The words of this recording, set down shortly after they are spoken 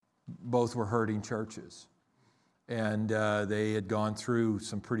both were hurting churches. And they had gone through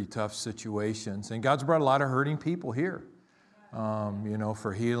some pretty tough situations. And God's brought a lot of hurting people here,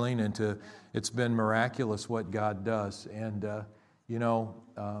 for healing. And it's been miraculous what God does. And,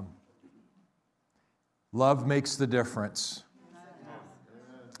 love makes the difference.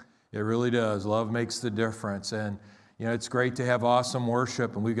 It really does. Love makes the difference. And, it's great to have awesome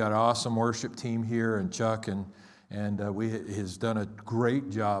worship. And we've got an awesome worship team here. And Chuck and has done a great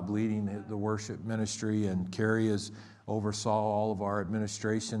job leading the worship ministry, and Carrie has oversaw all of our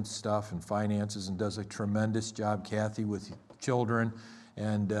administration stuff and finances and does a tremendous job. Kathy with children,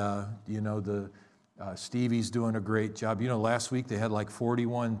 and Stevie's doing a great job. Last week they had like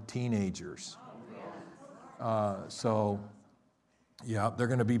 41 teenagers. So they're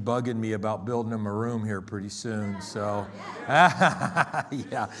going to be bugging me about building them a room here pretty soon. So,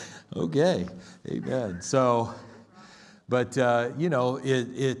 yeah, okay, amen. So. But,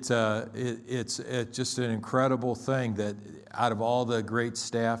 it's just an incredible thing that out of all the great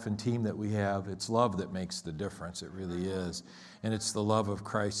staff and team that we have, it's love that makes the difference. It really is. And it's the love of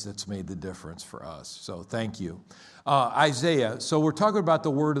Christ that's made the difference for us. So thank you. Isaiah. So we're talking about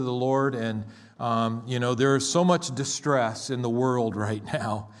the word of the Lord. And, there is so much distress in the world right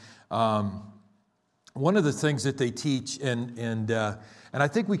now. One of the things that they teach, and I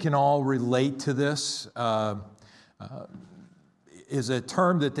think we can all relate to this, is a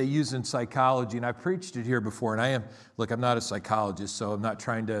term that they use in psychology, and I preached it here before, and I'm not a psychologist, so I'm not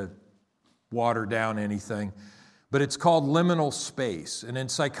trying to water down anything, but it's called liminal space. And in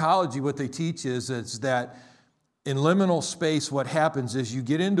psychology, what they teach is that in liminal space, what happens is you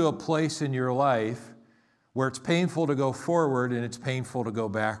get into a place in your life where it's painful to go forward and it's painful to go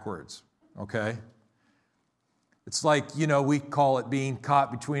backwards, okay? It's like, we call it being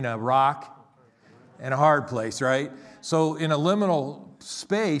caught between a rock and a hard place, right? So in a liminal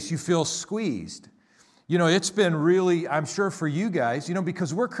space, you feel squeezed. It's been really, I'm sure for you guys,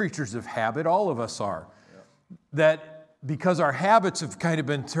 because we're creatures of habit, all of us are, that because our habits have kind of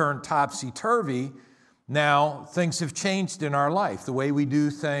been turned topsy-turvy, now things have changed in our life, the way we do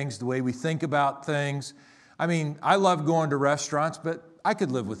things, the way we think about things. I mean, I love going to restaurants, but I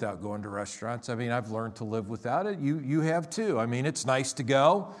could live without going to restaurants. I mean, I've learned to live without it. You have too. I mean, it's nice to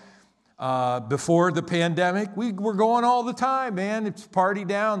go. Before the pandemic, we were going all the time, man. It's party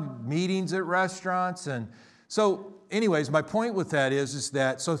down, meetings at restaurants. And so anyways, my point with that is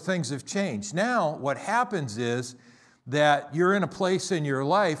that so things have changed. Now what happens is that you're in a place in your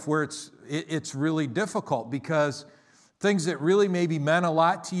life where it's really difficult because things that really maybe meant a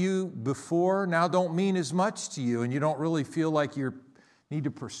lot to you before now don't mean as much to you, and you don't really feel like you need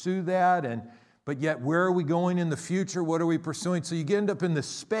to pursue that. But yet, where are we going in the future? What are we pursuing? So you end up in this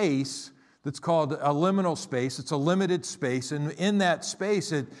space that's called a liminal space. It's a limited space. And in that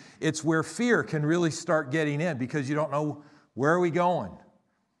space, it's where fear can really start getting in because you don't know, where are we going?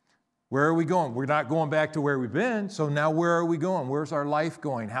 Where are we going? We're not going back to where we've been. So now where are we going? Where's our life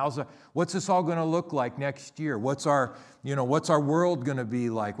going? What's this all going to look like next year? What's our world going to be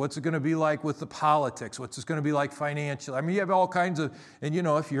like? What's it going to be like with the politics? What's it going to be like financially? I mean, you have all kinds of, and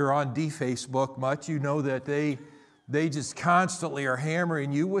if you're on Facebook much, you know that they just constantly are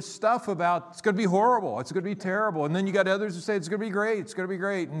hammering you with stuff about it's going to be horrible, it's going to be terrible. And then you got others who say it's going to be great, it's going to be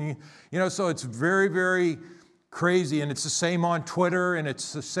great. And so it's very, very crazy, and it's the same on Twitter, and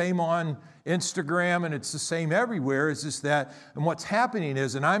it's the same on Instagram, and it's the same everywhere, is just that, and what's happening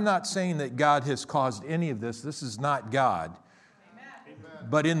is, and I'm not saying that God has caused any of this is not God. Amen.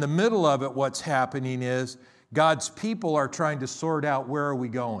 But in the middle of it, what's happening is, God's people are trying to sort out where are we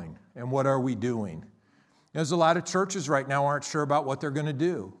going, and what are we doing. There's a lot of churches right now aren't sure about what they're going to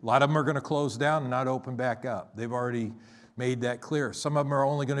do. A lot of them are going to close down and not open back up. They've already made that clear. Some of them are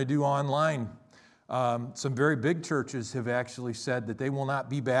only going to do online. Some very big churches have actually said that they will not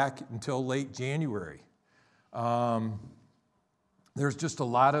be back until late January. There's just a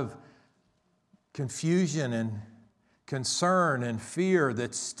lot of confusion and concern and fear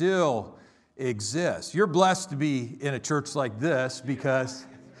that still exists. You're blessed to be in a church like this because,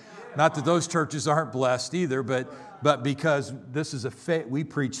 not that those churches aren't blessed either, but because this is we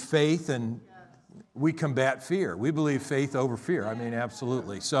preach faith and we combat fear. We believe faith over fear. I mean,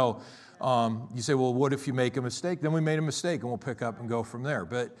 absolutely. So, you say, well, what if you make a mistake? Then we made a mistake, and we'll pick up and go from there.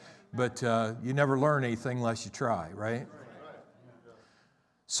 But you never learn anything unless you try, right?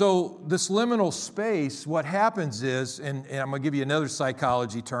 So this liminal space, what happens is, and I'm going to give you another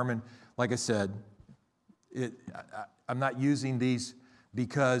psychology term, and like I said, I'm not using these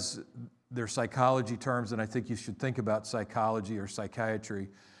because they're psychology terms, and I think you should think about psychology or psychiatry,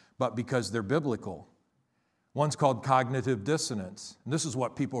 but because they're biblical. One's called cognitive dissonance. And this is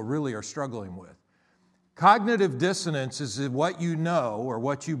what people really are struggling with. Cognitive dissonance is that what you know or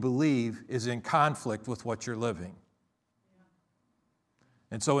what you believe is in conflict with what you're living.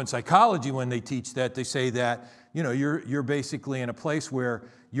 And so in psychology, when they teach that, they say that, you're basically in a place where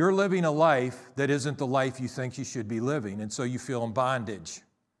you're living a life that isn't the life you think you should be living. And so you feel in bondage.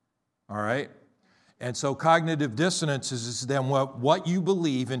 All right? And so cognitive dissonance is then what you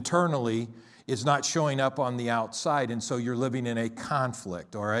believe internally is not showing up on the outside. And so you're living in a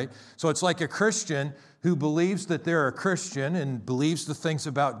conflict. All right? So it's like a Christian who believes that they're a Christian and believes the things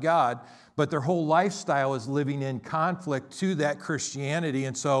about God, but their whole lifestyle is living in conflict to that Christianity.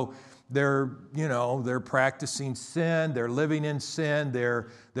 And so they're practicing sin, they're living in sin,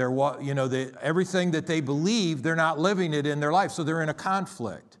 everything that they believe, they're not living it in their life. So they're in a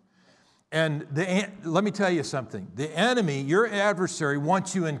conflict. And let me tell you something. The enemy, your adversary,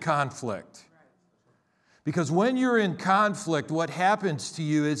 wants you in conflict. Because when you're in conflict, what happens to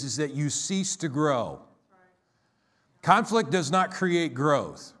you is that you cease to grow. Conflict does not create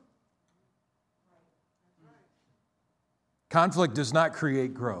growth. Conflict does not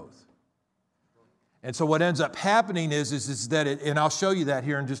create growth. And so what ends up happening is that and I'll show you that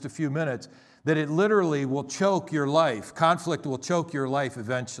here in just a few minutes, that it literally will choke your life. Conflict will choke your life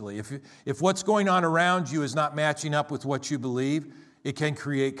eventually. If what's going on around you is not matching up with what you believe, it can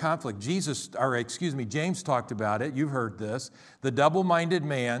create conflict. James talked about it. You've heard this. The double-minded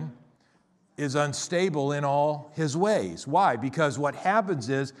man is unstable in all his ways. Why? Because what happens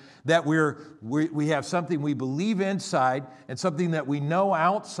is that we have something we believe inside and something that we know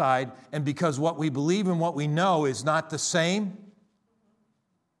outside, and because what we believe and what we know is not the same,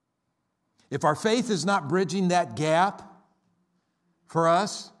 if our faith is not bridging that gap for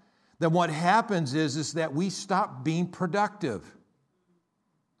us, then what happens is that we stop being productive.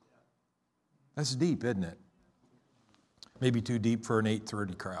 That's deep, isn't it? Maybe too deep for an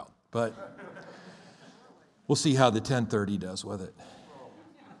 8:30 crowd, but we'll see how the 10:30 does with it.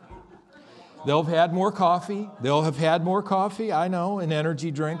 They'll have had more coffee. I know, and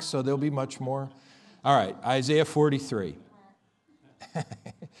energy drinks, so there'll be much more. All right, Isaiah 43.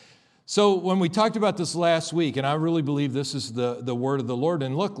 So when we talked about this last week, and I really believe this is the word of the Lord,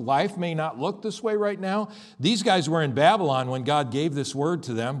 and look, life may not look this way right now. These guys were in Babylon when God gave this word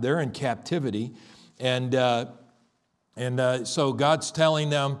to them. They're in captivity. And so God's telling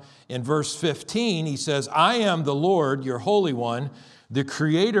them in verse 15, he says, I am the Lord, your Holy One, the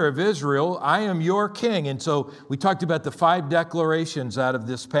Creator of Israel. I am your King. And so we talked about the 5 declarations out of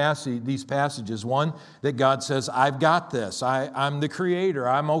these passages. One, that God says, I've got this. I'm the Creator.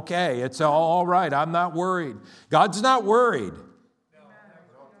 I'm okay. It's all right. I'm not worried. God's not worried.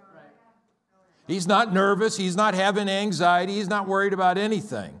 He's not nervous. He's not having anxiety. He's not worried about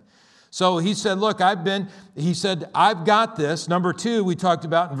anything. So he said, look, I've got this. Number 2, we talked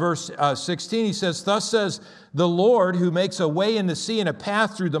about in verse 16, he says, thus says the Lord who makes a way in the sea and a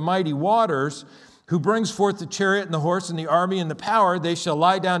path through the mighty waters, who brings forth the chariot and the horse and the army and the power. They shall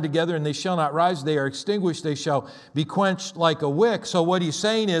lie down together and they shall not rise. They are extinguished. They shall be quenched like a wick. So what he's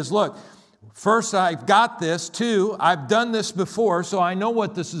saying is, look, first, I've got this. 2, I've done this before, so I know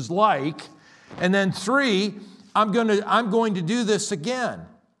what this is like. And then 3, I'm going to do this again.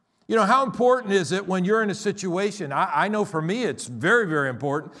 You know, how important is it when you're in a situation? I know for me it's very, very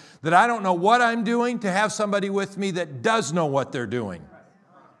important that I don't know what I'm doing to have somebody with me that does know what they're doing.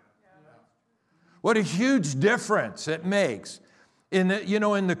 What a huge difference it makes in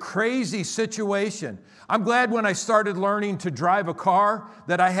the crazy situation. I'm glad when I started learning to drive a car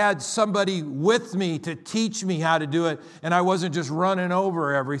that I had somebody with me to teach me how to do it, and I wasn't just running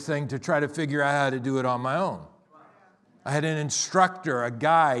over everything to try to figure out how to do it on my own. I had an instructor, a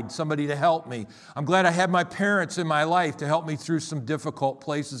guide, somebody to help me. I'm glad I had my parents in my life to help me through some difficult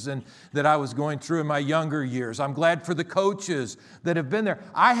places that I was going through in my younger years. I'm glad for the coaches that have been there.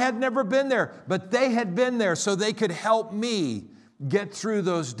 I had never been there, but they had been there so they could help me get through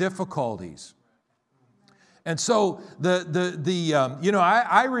those difficulties. And so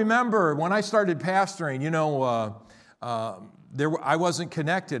I remember when I started pastoring, I wasn't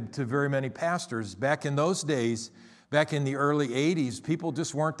connected to very many pastors back in those days. Back in the early 80s, people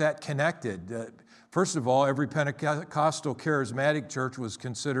just weren't that connected. First of all, every Pentecostal charismatic church was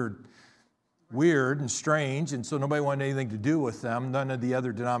considered weird and strange, and so nobody wanted anything to do with them, none of the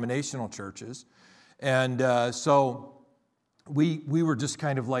other denominational churches. And so we were just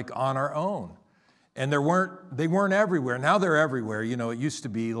kind of like on our own. And they weren't everywhere. Now they're everywhere. You know, it used to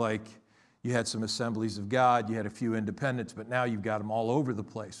be like you had some Assemblies of God, you had a few independents, but now you've got them all over the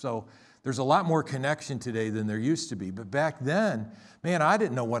place. So There's a lot more connection today than there used to be. But back then, man, I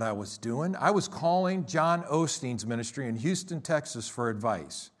didn't know what I was doing. I was calling John Osteen's ministry in Houston, Texas for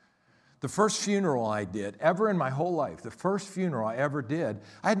advice. The first funeral I did ever in my whole life, the first funeral I ever did,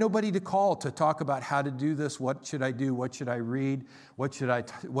 I had nobody to call to talk about how to do this. What should I do? What should I read? What should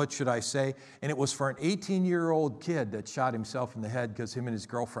I say? And it was for an 18-year-old kid that shot himself in the head because him and his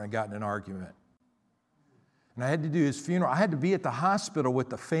girlfriend got in an argument. And I had to do his funeral. I had to be at the hospital with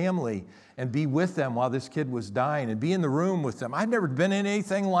the family and be with them while this kid was dying and be in the room with them. I'd never been in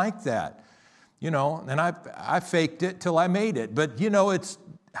anything like that, and I faked it till I made it. But, it's,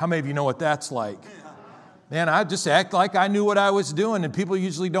 how many of you know what that's like? Man, I just act like I knew what I was doing, and people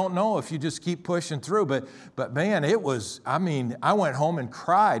usually don't know if you just keep pushing through. But man, I went home and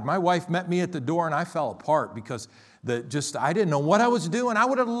cried. My wife met me at the door, and I fell apart because I didn't know what I was doing. I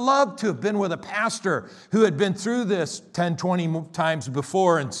would have loved to have been with a pastor who had been through this 10, 20 times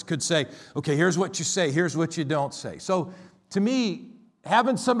before and could say, okay, here's what you say, here's what you don't say. So to me,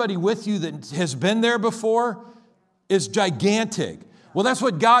 having somebody with you that has been there before is gigantic. Well, that's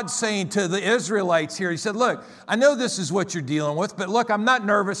what God's saying to the Israelites here. He said, look, I know this is what you're dealing with, but look, I'm not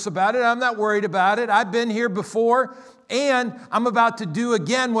nervous about it. I'm not worried about it. I've been here before, and I'm about to do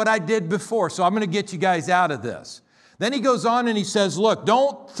again what I did before. So I'm going to get you guys out of this. Then he goes on and he says, look,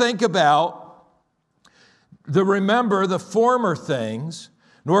 don't think about remember the former things,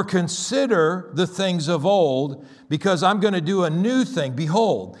 nor consider the things of old, because I'm going to do a new thing.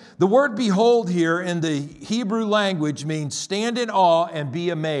 Behold. The word behold here in the Hebrew language means stand in awe and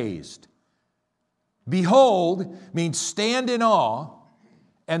be amazed. Behold means stand in awe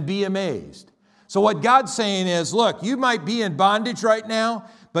and be amazed. So what God's saying is, look, you might be in bondage right now,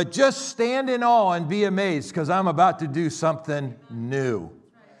 but just stand in awe and be amazed because I'm about to do something new.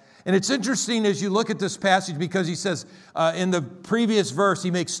 And it's interesting as you look at this passage because he says in the previous verse, he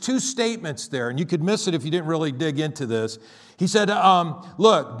makes two statements there, and you could miss it if you didn't really dig into this. He said,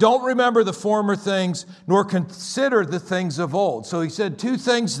 look, don't remember the former things, nor consider the things of old. So he said two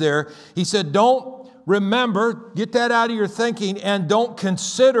things there. He said, don't remember, get that out of your thinking, and don't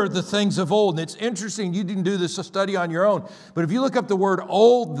consider the things of old. And it's interesting, you didn't do this study on your own, but if you look up the word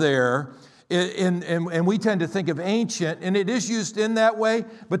old there, and we tend to think of ancient, and it is used in that way,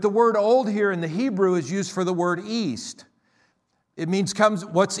 but the word old here in the Hebrew is used for the word east. It means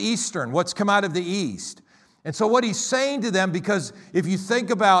what's eastern, what's come out of the east. And so what he's saying to them, because if you think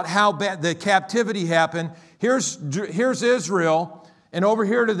about how bad the captivity happened, here's Israel, and over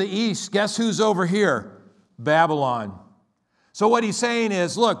here to the east, guess who's over here? Babylon. So what he's saying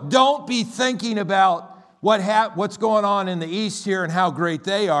is, look, don't be thinking about what's going on in the east here and how great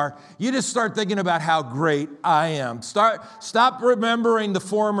they are. You just start thinking about how great I am. Stop remembering the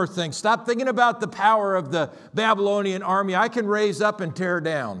former things. Stop thinking about the power of the Babylonian army. I can raise up and tear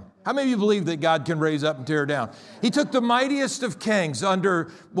down. How many of you believe that God can raise up and tear down? He took the mightiest of kings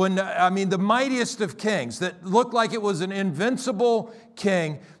the mightiest of kings that looked like it was an invincible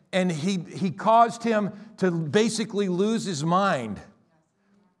king, and he caused him to basically lose his mind.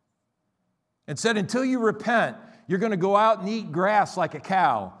 And said, until you repent, you're going to go out and eat grass like a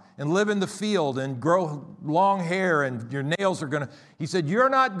cow and live in the field and grow long hair and your nails are going to... He said, you're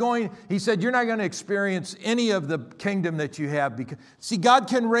not going to experience any of the kingdom that you have. Because, see, God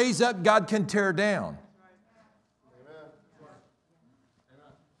can raise up, God can tear down. Amen.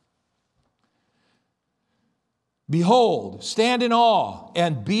 Behold, stand in awe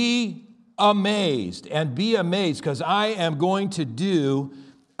and be amazed. And be amazed because I am going to do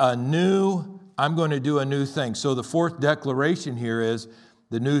a new thing. So the fourth declaration here is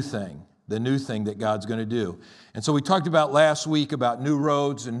the new thing that God's going to do. And so we talked about last week about new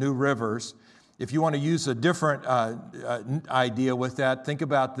roads and new rivers. If you want to use a different idea with that, think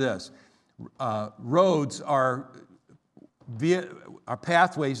about this. Roads are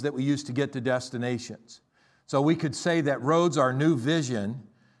pathways that we use to get to destinations. So we could say that roads are new vision.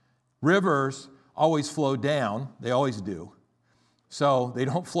 Rivers always flow down. They always do. So they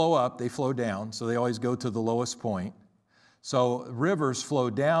don't flow up, they flow down. So they always go to the lowest point. So rivers flow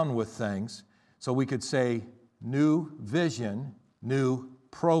down with things. So we could say new vision, new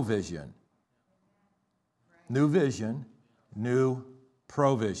provision. New vision, new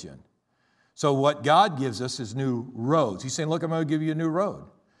provision. So what God gives us is new roads. He's saying, look, I'm going to give you a new road.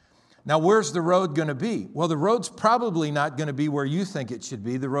 Now, where's the road going to be? Well, the road's probably not going to be where you think it should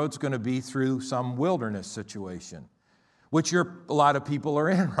be. The road's going to be through some wilderness situation, which a lot of people are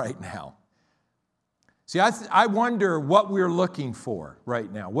in right now. See, I wonder what we're looking for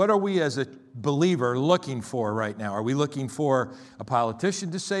right now. What are we as a believer looking for right now? Are we looking for a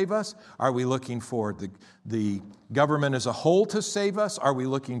politician to save us? Are we looking for the government as a whole to save us? Are we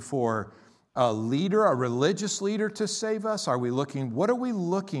looking for a leader, a religious leader to save us? What are we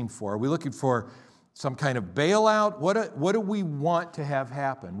looking for? Are we looking for some kind of bailout? What do we want to have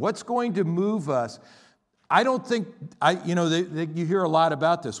happen? What's going to move us? I don't think, you hear a lot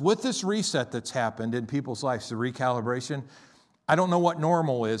about this. With this reset that's happened in people's lives, the recalibration, I don't know what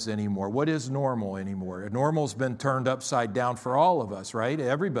normal is anymore. What is normal anymore? Normal's been turned upside down for all of us, right?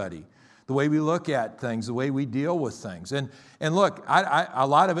 Everybody. The way we look at things, the way we deal with things. And look, a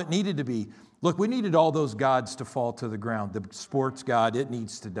lot of it needed to be, we needed all those gods to fall to the ground. The sports god, it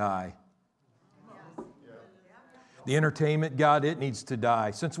needs to die. The entertainment god, it needs to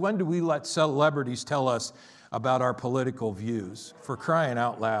die. Since when do we let celebrities tell us about our political views? For crying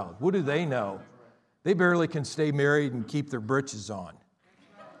out loud. What do they know? They barely can stay married and keep their britches on.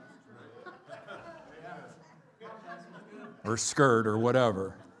 Or skirt or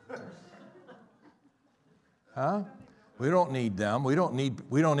whatever. Huh? We don't need them. We don't need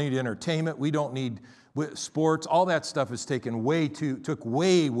entertainment. We don't need sports. All that stuff is took way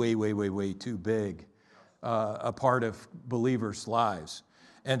too big a part of believers' lives.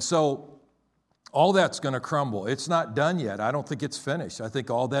 And so all that's going to crumble. It's not done yet. I don't think it's finished. I think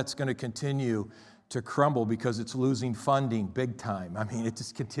all that's going to continue to crumble because it's losing funding big time. I mean, it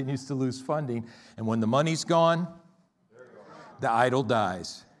just continues to lose funding. And when the money's gone, the idol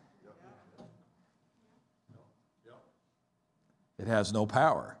dies. It has no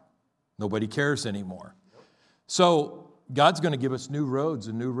power. Nobody cares anymore. So God's going to give us new roads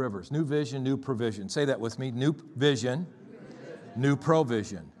and new rivers, new vision, new provision. Say that with me. New vision, new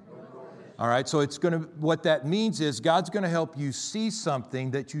provision. All right, so what that means is God's going to help you see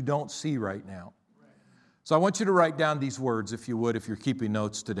something that you don't see right now. So I want you to write down these words, if you would, if you're keeping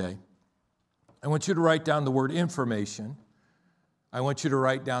notes today. I want you to write down the word information. I want you to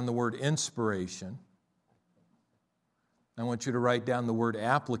write down the word inspiration. I want you to write down the word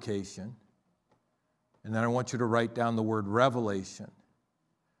application. And then I want you to write down the word revelation.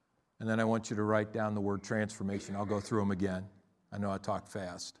 And then I want you to write down the word transformation. I'll go through them again. I know I talk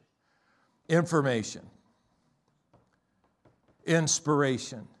fast. Information.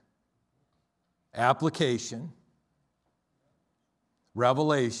 Inspiration. Application.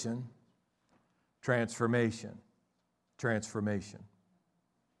 Revelation. Transformation. Transformation.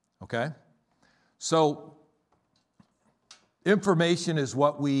 Okay? So, information is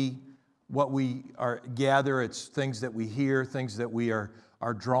what we gather. It's things that we hear, things that we are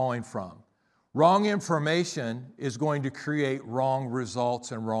drawing from. Wrong information is going to create wrong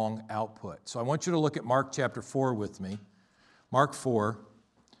results and wrong output. So I want you to look at Mark chapter 4 with me. Mark 4.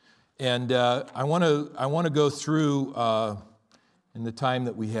 And I want to go through, in the time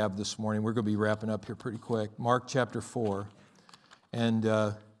that we have this morning, we're going to be wrapping up here pretty quick. Mark chapter 4.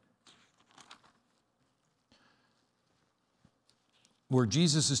 And where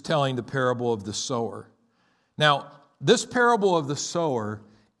Jesus is telling the parable of the sower. Now, this parable of the sower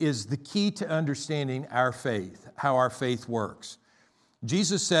is the key to understanding our faith, how our faith works.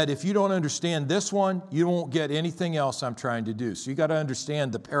 Jesus said, if you don't understand this one, you won't get anything else I'm trying to do. So you got to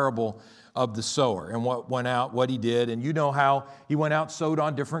understand the parable of the sower and what went out, what he did. And you know how he went out, sowed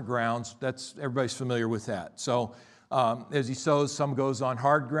on different grounds. Everybody's familiar with that. So as he sows, some goes on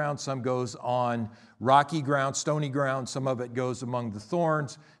hard ground, some goes on rocky ground, stony ground. Some of it goes among the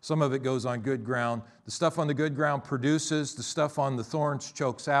thorns. Some of it goes on good ground. The stuff on the good ground produces. The stuff on the thorns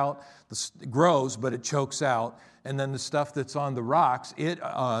chokes out. It grows, but it chokes out. And then the stuff that's on the rocks,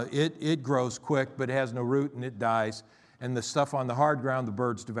 it grows quick, but it has no root and it dies. And the stuff on the hard ground, the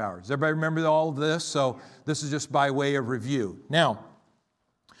birds devour. Does everybody remember all of this? So this is just by way of review. Now,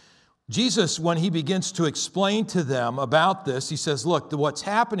 Jesus, when he begins to explain to them about this, he says, look, what's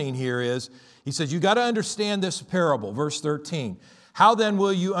happening here is, he says, you got to understand this parable, verse 13. How then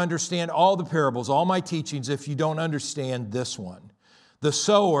will you understand all the parables, all my teachings, if you don't understand this one? The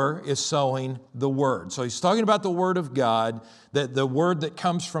sower is sowing the word. So he's talking about the word of God, the word that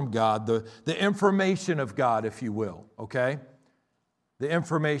comes from God, the information of God, if you will, okay? The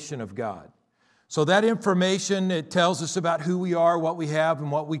information of God. So that information, it tells us about who we are, what we have, and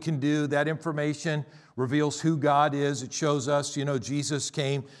what we can do. That information reveals who God is. It shows us, Jesus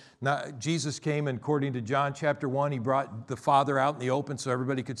came, and according to John chapter 1, he brought the Father out in the open so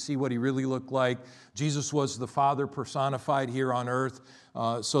everybody could see what he really looked like. Jesus was the Father personified here on earth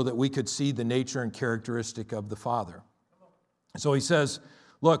so that we could see the nature and characteristic of the Father. So he says,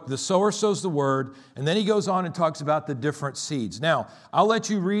 Look, the sower sows the word, and then he goes on and talks about the different seeds. Now, I'll let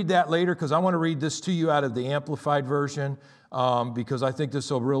you read that later because I want to read this to you out of the Amplified Version because I think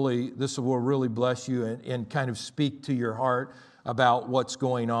this will really bless you and kind of speak to your heart about what's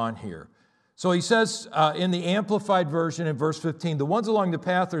going on here. So he says in the Amplified Version in verse 15, the ones along the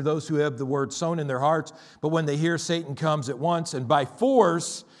path are those who have the word sown in their hearts, but when they hear, Satan comes at once and by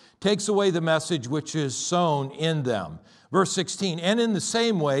force takes away the message which is sown in them. Verse 16, and in the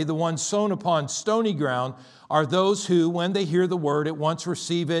same way, the ones sown upon stony ground are those who, when they hear the word, at once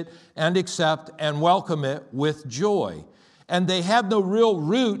receive it and accept and welcome it with joy. And they have no real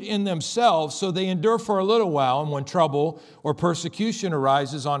root in themselves, so they endure for a little while, and when trouble or persecution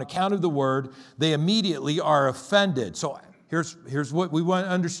arises on account of the word, they immediately are offended. So here's what we want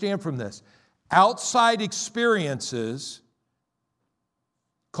to understand from this. Outside experiences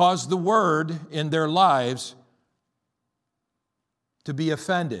cause the word in their lives to be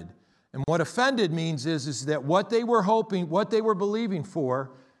offended. And what offended means is that what they were hoping, what they were believing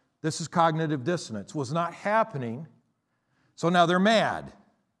for, this is cognitive dissonance, was not happening. So now they're mad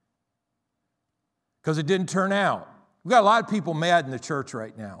because it didn't turn out. We've got a lot of people mad in the church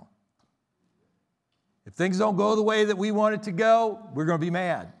right now. If things don't go the way that we want it to go, we're going to be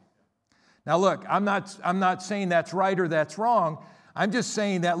mad. Now look, I'm not saying that's right or that's wrong. I'm just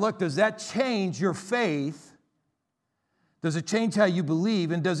saying that, look, does that change your faith? Does it change how you believe?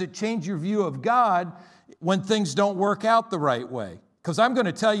 And does it change your view of God when things don't work out the right way? Because I'm going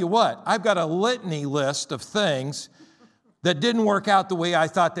to tell you what, I've got a litany list of things that didn't work out the way I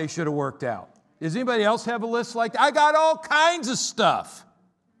thought they should have worked out. Does anybody else have a list like that? I got all kinds of stuff.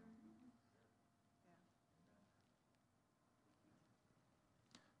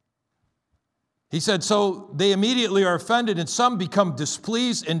 He said, so they immediately are offended, and some become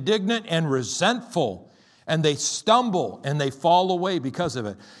displeased, indignant, and resentful. And they stumble and they fall away because of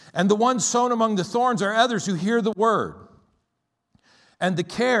it. And the ones sown among the thorns are others who hear the word. And the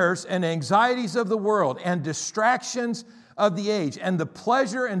cares and anxieties of the world and distractions of the age and the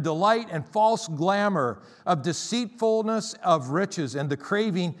pleasure and delight and false glamour of deceitfulness of riches and the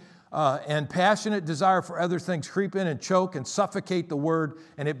craving and passionate desire for other things creep in and choke and suffocate the word,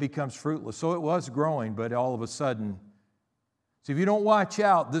 and it becomes fruitless. So it was growing, but all of a sudden, see, if you don't watch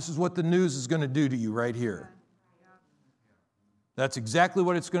out, this is what the news is going to do to you right here. That's exactly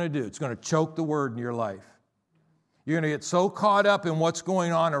what it's going to do. It's going to choke the word in your life. You're going to get so caught up in what's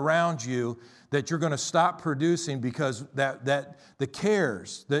going on around you that you're going to stop producing because that the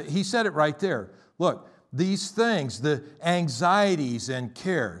cares, he said it right there. Look, these things, the anxieties and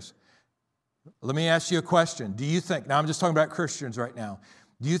cares. Let me ask you a question. Do you think, now I'm just talking about Christians right now,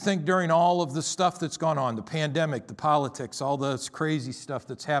 do you think during all of the stuff that's gone on, the pandemic, the politics, all this crazy stuff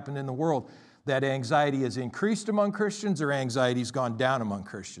that's happened in the world, that anxiety has increased among Christians or anxiety's gone down among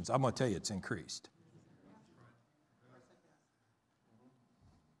Christians? I'm going to tell you it's increased.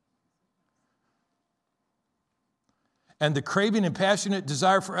 And the craving and passionate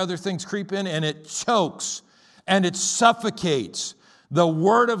desire for other things creep in, and it chokes and it suffocates the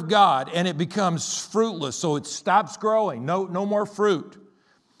word of God, and it becomes fruitless. So it stops growing. No more fruit.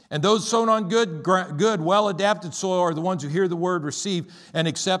 And those sown on good, well-adapted soil are the ones who hear the word, receive, and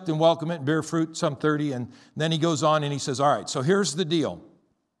accept and welcome it and bear fruit, some 30. And then he goes on and he says, all right, so here's the deal.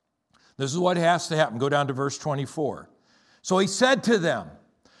 This is what has to happen. Go down to verse 24. So he said to them,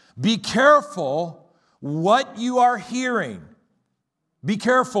 be careful what you are hearing. Be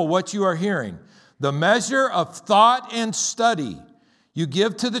careful what you are hearing. The measure of thought and study you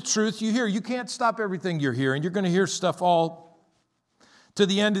give to the truth you hear. You can't stop everything you're hearing. You're going to hear stuff all to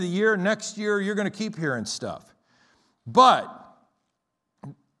the end of the year. Next year, you're going to keep hearing stuff. But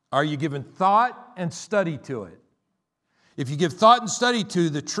are you giving thought and study to it? If you give thought and study to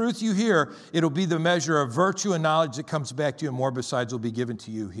the truth you hear, it'll be the measure of virtue and knowledge that comes back to you, and more besides will be given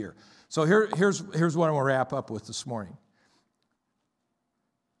to you here. So here's what I want to wrap up with this morning.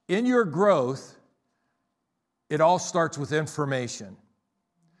 In your growth, it all starts with information.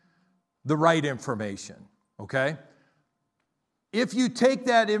 The right information, okay? If you take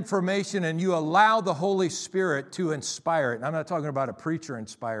that information and you allow the Holy Spirit to inspire it, and I'm not talking about a preacher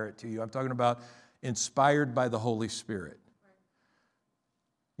inspire it to you, I'm talking about inspired by the Holy Spirit.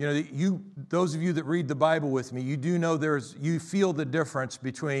 You know, those of you that read the Bible with me, you do know you feel the difference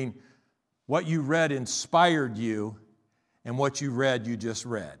between what you read inspired you and what you just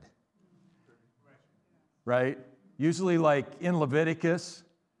read. Right? Usually like in Leviticus,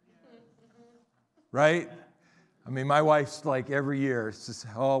 right? I mean, my wife's like every year, it's just,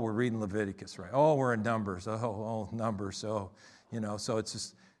 oh, we're reading Leviticus, right? Oh, we're in Numbers. Oh, Numbers. So, so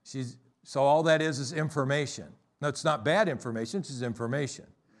it's just, so all that is information. Now, it's not bad information, it's just information.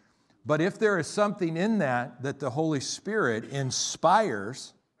 But if there is something in that the Holy Spirit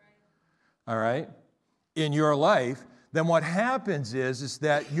inspires, all right, in your life, then what happens is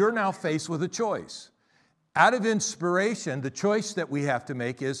that you're now faced with a choice. Out of inspiration, the choice that we have to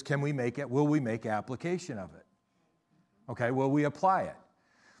make is, will we make application of it? Okay, will we apply it?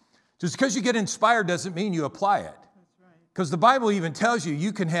 Just because you get inspired doesn't mean you apply it. Because the Bible even tells you,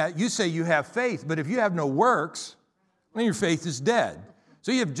 you say you have faith, but if you have no works, then your faith is dead.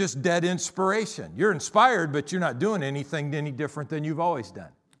 So you have just dead inspiration. You're inspired, but you're not doing anything any different than you've always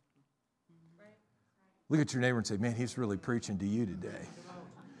done. Look at your neighbor and say, man, he's really preaching to you today.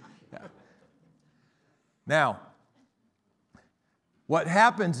 Yeah. Now, what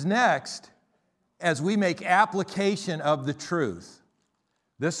happens next as we make application of the truth,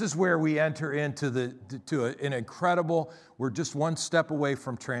 this is where we enter into an incredible, we're just one step away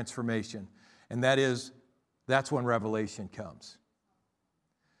from transformation. And that's when revelation comes.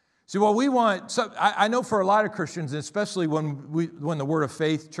 See, what we want, I know for a lot of Christians, especially when the Word of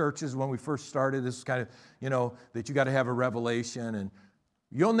Faith churches, when we first started, this is kind of, that you got to have a revelation. And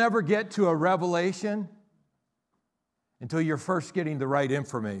you'll never get to a revelation until you're first getting the right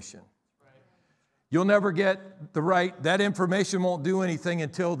information. You'll never get that information won't do anything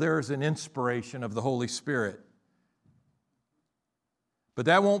until there's an inspiration of the Holy Spirit. But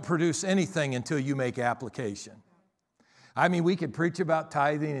that won't produce anything until you make application. I mean, we could preach about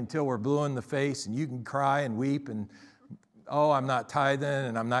tithing until we're blue in the face, and you can cry and weep and, I'm not tithing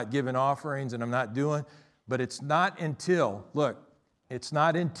and I'm not giving offerings and I'm not doing. But it's not until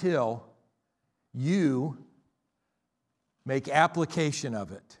you make application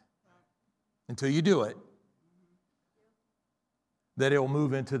of it, until you do it, that it will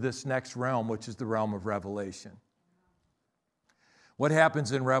move into this next realm, which is the realm of revelation. What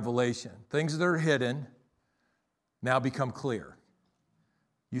happens in revelation? Things that are hidden now become clear.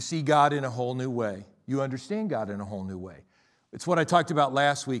 You see God in a whole new way. You understand God in a whole new way. It's what I talked about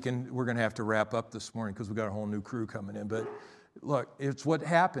last week, and we're going to have to wrap up this morning because we've got a whole new crew coming in. But look, it's what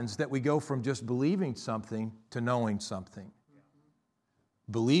happens that we go from just believing something to knowing something.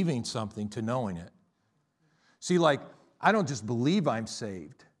 Believing something to knowing it. See, I don't just believe I'm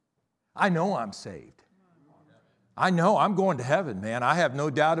saved. I know I'm saved. I know I'm going to heaven, man. I have no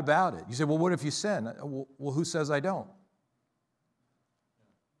doubt about it. You say, well, what if you sin? Well, who says I don't?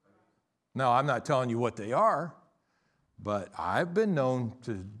 No, I'm not telling you what they are, but I've been known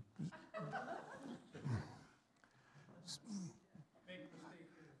to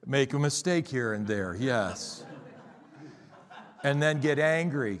make a mistake here and there, yes. And then get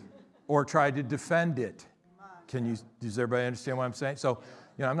angry or try to defend it. Does everybody understand what I'm saying? So,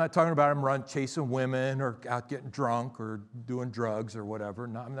 I'm not talking about them chasing women or out getting drunk or doing drugs or whatever.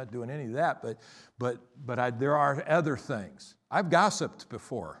 No, I'm not doing any of that. But there are other things. I've gossiped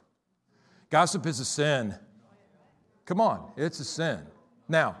before. Gossip is a sin. Come on, it's a sin.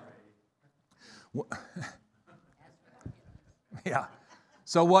 Now, yeah.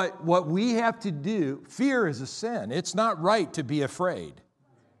 So what we have to do, fear is a sin. It's not right to be afraid.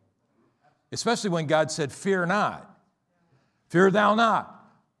 Especially when God said, fear not. Fear thou not.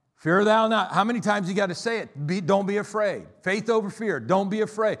 Fear thou not. How many times you got to say it? Don't be afraid. Faith over fear. Don't be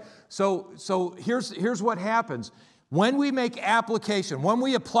afraid. So here's what happens. When we make application, when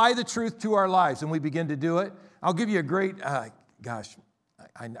we apply the truth to our lives and we begin to do it, I'll give you a great, I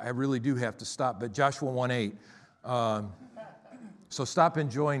really do have to stop, but Joshua 1:8. So stop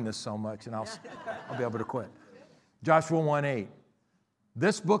enjoying this so much and I'll be able to quit. Joshua 1:8.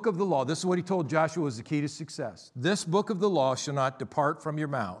 This book of the law, this is what he told Joshua was the key to success. This book of the law shall not depart from your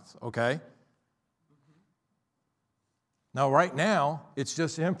mouth, okay? Now, right now, it's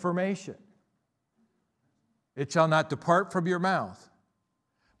just information. It shall not depart from your mouth,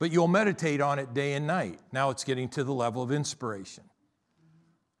 but you'll meditate on it day and night. Now it's getting to the level of inspiration.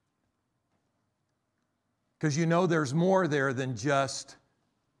 Because there's more there than just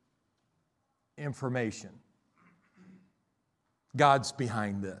information. God's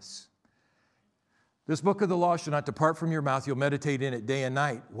behind this. This book of the law shall not depart from your mouth. You'll meditate in it day and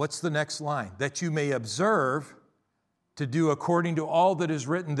night. What's the next line? That you may observe to do according to all that is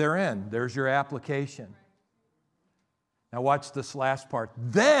written therein. There's your application. Now watch this last part.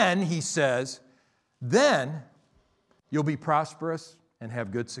 Then, he says, then you'll be prosperous and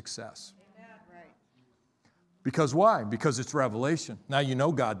have good success. Amen. Right. Because why? Because it's revelation. Now you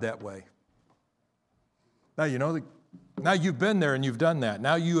know God that way. Now you've been there and you've done that.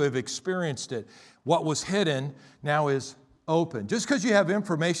 Now you have experienced it. What was hidden now is open. Just because you have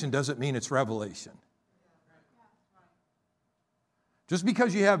information doesn't mean it's revelation. Just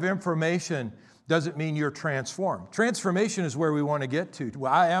because you have information doesn't mean you're transformed. Transformation is where we want to get to.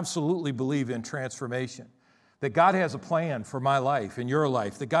 Well, I absolutely believe in transformation. That God has a plan for my life and your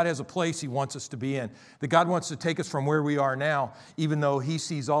life. That God has a place He wants us to be in. That God wants to take us from where we are now, even though He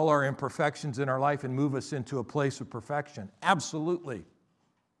sees all our imperfections in our life, and move us into a place of perfection. Absolutely.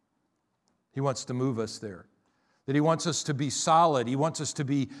 He wants to move us there. That He wants us to be solid. He wants us to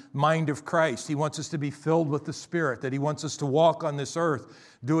be mind of Christ. He wants us to be filled with the Spirit. That He wants us to walk on this earth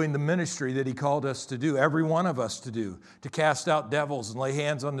doing the ministry that He called us to do, every one of us to do, to cast out devils and lay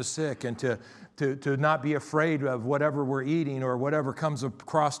hands on the sick, and to not be afraid of whatever we're eating or whatever comes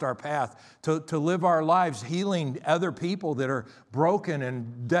across our path, to live our lives healing other people that are broken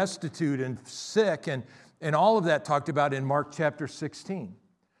and destitute and sick, and all of that talked about in Mark chapter 16.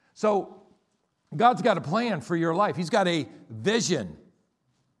 So God's got a plan for your life. He's got a vision.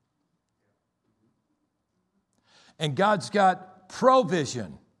 And God's got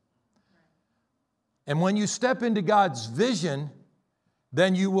provision. And when you step into God's vision,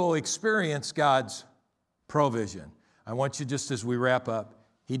 then you will experience God's provision. I want you, just as we wrap up,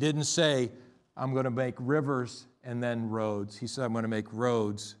 He didn't say, I'm going to make rivers and then roads. He said, I'm going to make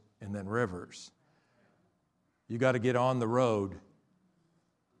roads and then rivers. You got to get on the road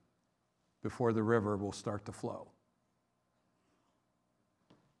before the river will start to flow.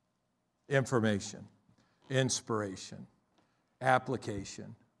 Information, inspiration,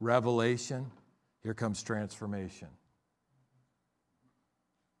 application, revelation. Here comes transformation.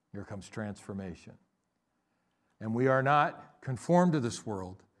 Here comes transformation. And we are not conformed to this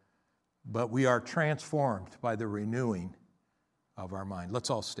world, but we are transformed by the renewing of our mind.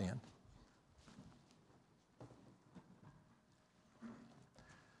 Let's all stand.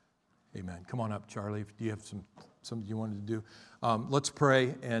 Amen. Come on up, Charlie. Do you have something you wanted to do? Let's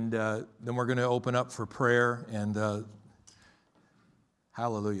pray, and then we're going to open up for prayer. And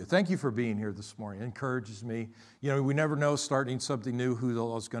hallelujah. Thank you for being here this morning. It encourages me. You know, we never know starting something new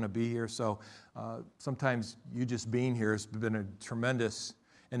who is going to be here. So sometimes you just being here has been a tremendous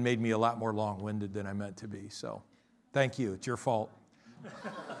and made me a lot more long-winded than I meant to be. So thank you. It's your fault.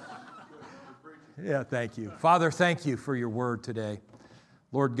 Yeah, thank you. Father, thank you for your word today.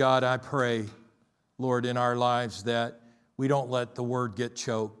 Lord God, I pray, Lord, in our lives that we don't let the word get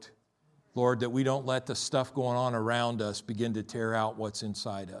choked. Lord, that we don't let the stuff going on around us begin to tear out what's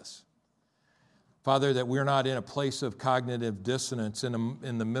inside us. Father, that we're not in a place of cognitive dissonance in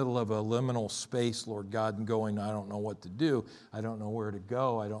the middle of a liminal space, Lord God, and going, I don't know what to do. I don't know where to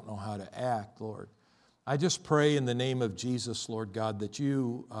go. I don't know how to act, Lord. I just pray in the name of Jesus, Lord God, that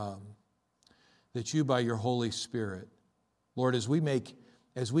you by your Holy Spirit, Lord, as we make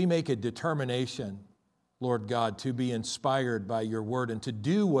a determination, Lord God, to be inspired by your word and to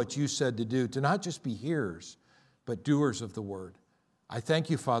do what you said to do, to not just be hearers, but doers of the word. I thank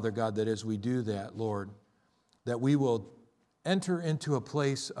you, Father God, that as we do that, Lord, that we will enter into a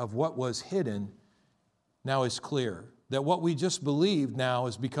place of what was hidden now is clear, that what we just believed now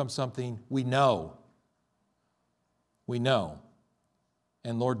has become something we know. We know.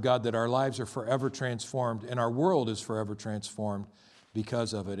 And Lord God, that our lives are forever transformed and our world is forever transformed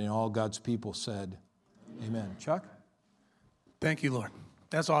because of it. And all God's people said, amen. Chuck? Thank you, Lord.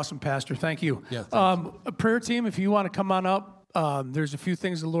 That's awesome, Pastor. Thank you. Yeah, a prayer team, if you want to come on up, there's a few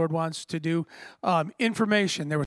things the Lord wants to do. Information. There were